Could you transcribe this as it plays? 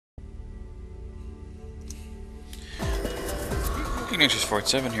Ignatius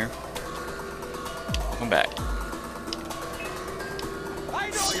 47 here. Welcome back. I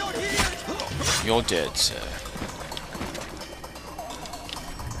know you're here. You're dead, sir.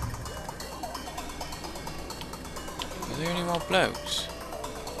 Are there any more blokes?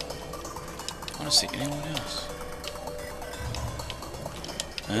 I want to see anyone else.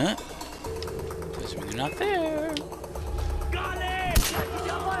 Huh? Doesn't mean they're not there.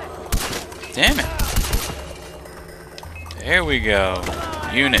 Damn it. There we go.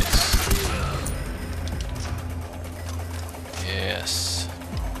 Units. Yes.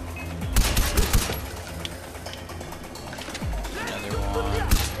 Another one.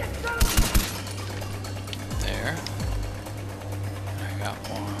 There. I got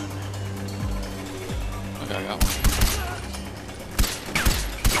one. Okay, I got one.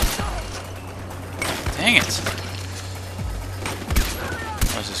 Dang it!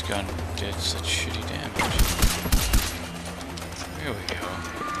 Why's this gun did such shitty damage? Here we go.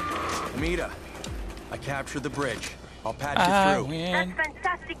 Amita, I captured the bridge. I'll patch I you through. win. That's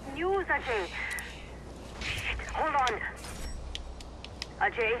fantastic news, Ajay. Shit, hold on.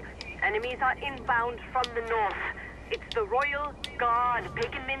 Ajay, enemies are inbound from the north. It's the Royal Guard,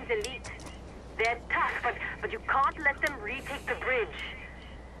 Pagan Min's elite. They're tough, but you can't let them retake the bridge.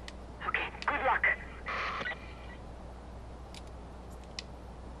 Okay, good luck.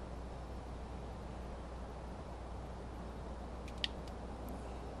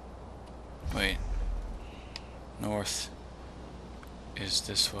 Wait. North is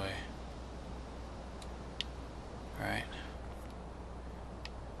this way. Right.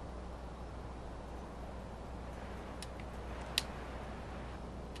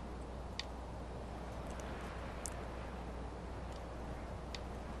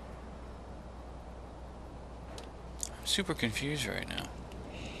 I'm super confused right now.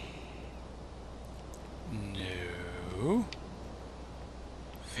 No.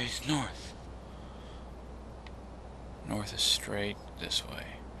 Face north. North is straight this way.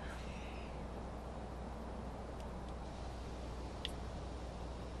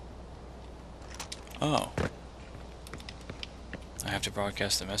 Oh. I have to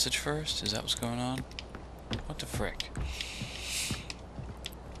broadcast the message first? Is that what's going on? What the frick?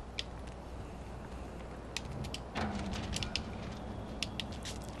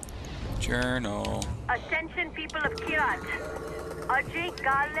 Journal. Attention, people of Kirat. Ajay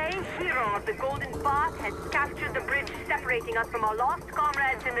Gale, hero of the Golden Path, has captured the bridge separating us from our lost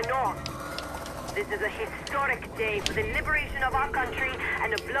comrades in the north. This is a historic day for the liberation of our country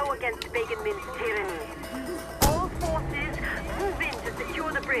and a blow against Pagan Min's tyranny. All forces move in to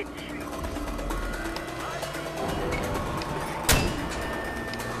secure the bridge.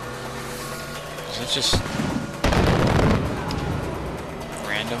 Is that just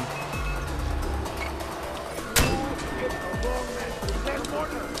random?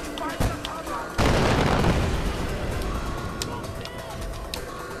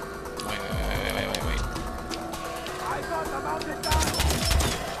 Wait.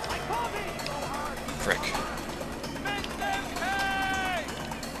 Frick.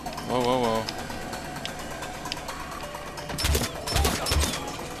 Whoa.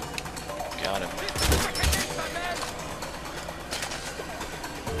 Got him.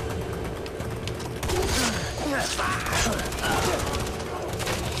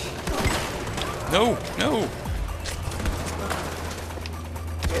 No!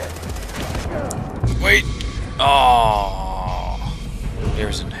 Wait! Oh,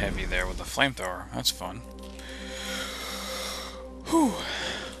 there's a heavy there with a flamethrower. That's fun. Whew.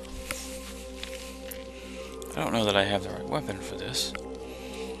 I don't know that I have the right weapon for this.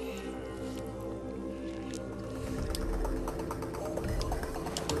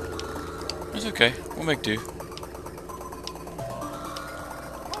 It's okay. We'll make do.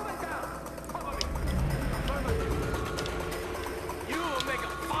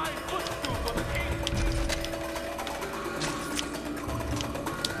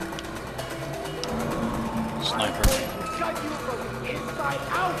 Sniper.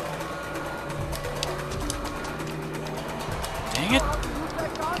 Dang it!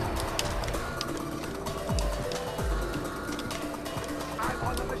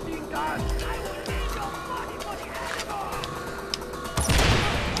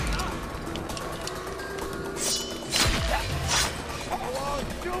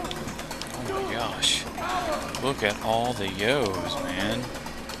 Oh my gosh. Look at all the yos, man.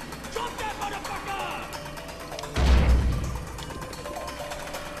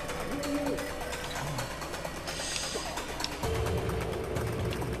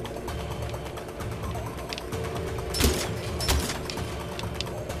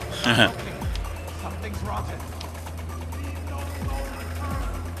 Something's rotten.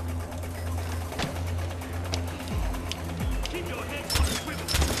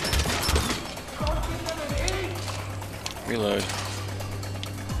 Reload.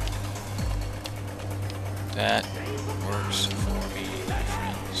 That works for me, my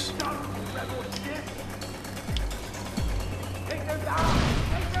friends.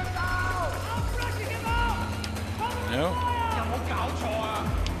 No?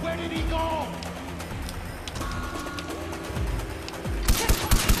 Where did he go?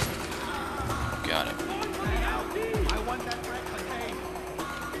 Got him. I want that replicator.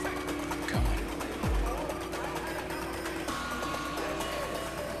 Come on.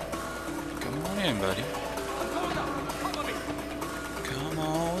 Come on in, buddy. Come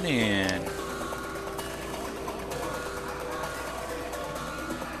on in.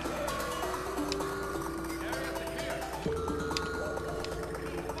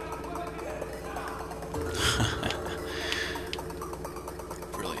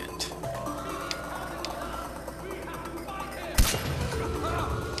 Brilliant.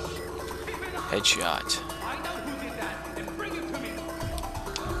 Headshot. Find out who did that and bring it to me.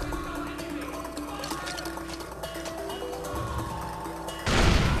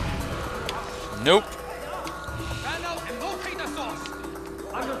 Nope. Fan out and locate the source.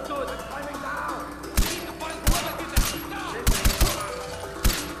 Understood. Climbing down. Need to find whoever did that.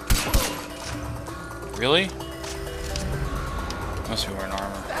 Really? Must be wearing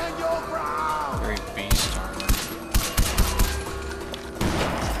armor. Stand your ground. Very beast armor.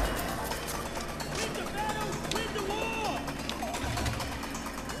 Win the battle. Win the war.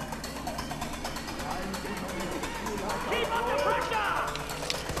 Keep up the pressure.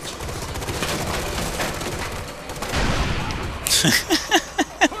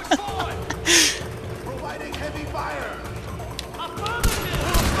 Push forward. Providing heavy fire.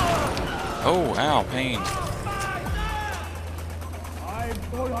 Oh, ow, pain.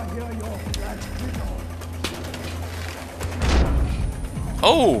 I'm gonna hear your flash signal.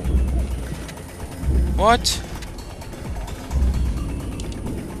 Oh! What?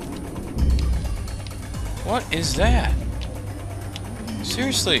 What is that?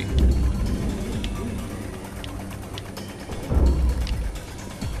 Seriously?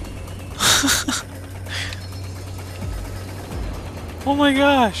 Oh my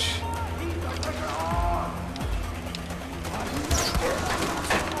gosh!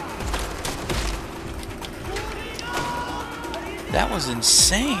 That was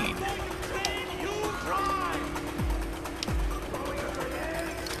insane!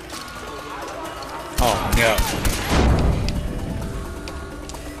 Oh no!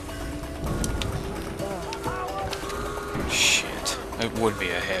 Shit. It would be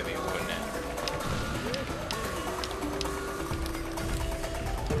a heavy, wouldn't it?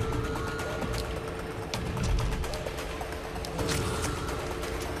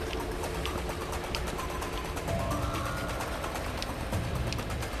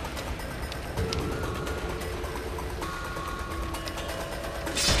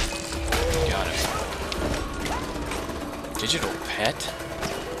 Got it. Digital pet?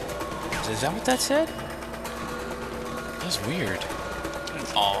 Is that what that said? That's weird. An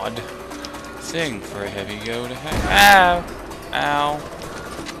odd thing for a heavy go to have. Ow! Ow!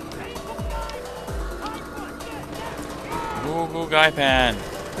 Google Gaipan.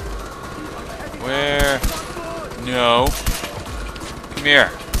 Where? No. Come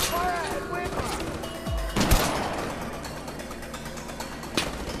here.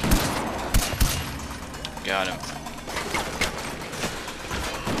 Got him.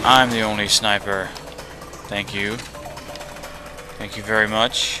 I'm the only sniper. Thank you. Thank you very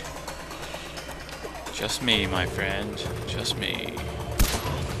much. Just me, my friend. Just me.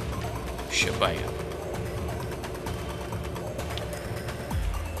 Shabam.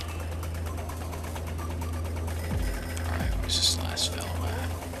 Alright, where's this last fellow at?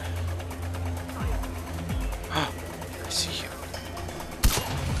 Ah, I see you.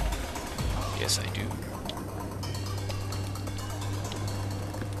 Yes, I do.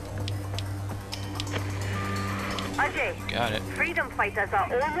 Ajay, Got it. freedom fighters are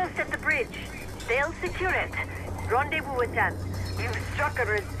almost at the bridge. They'll secure it. Rendezvous with them. You've struck a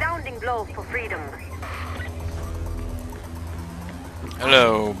resounding blow for freedom.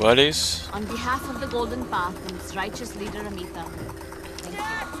 Hello, buddies. On behalf of the Golden Path and its righteous leader Amita, thank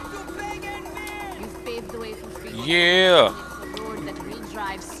you. You've paved the way for freedom. Yeah. It's a road that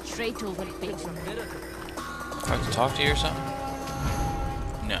redrives straight over Pedro. I have to talk to you or something?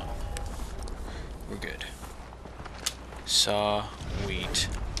 No. We're good. Saw wheat.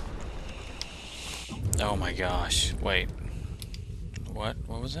 Oh my gosh. Wait. What?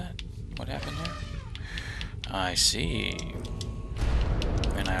 What was that? What happened there? I see.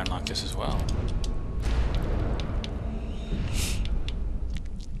 And I unlocked this as well.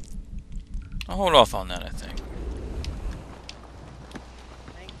 I'll hold off on that, I think.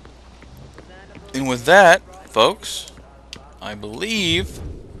 And with that, folks, I believe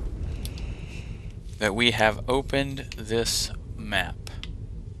that we have opened this map,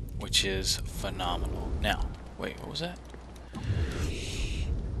 which is phenomenal. Now, wait, what was that?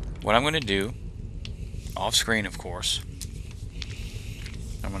 What I'm going to do, off screen of course,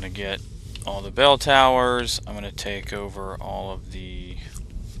 I'm going to get all the bell towers, I'm going to take over all of the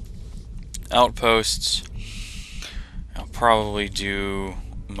outposts, I'll probably do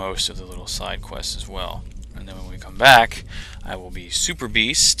most of the little side quests as well. And then when we come back, I will be Super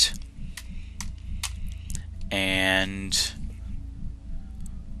Beast, and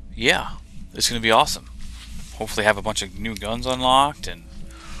yeah, it's going to be awesome. Hopefully have a bunch of new guns unlocked and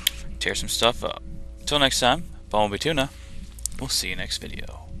tear some stuff up. Until next time, Bumblebee Tuna. We'll see you next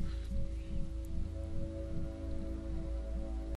video.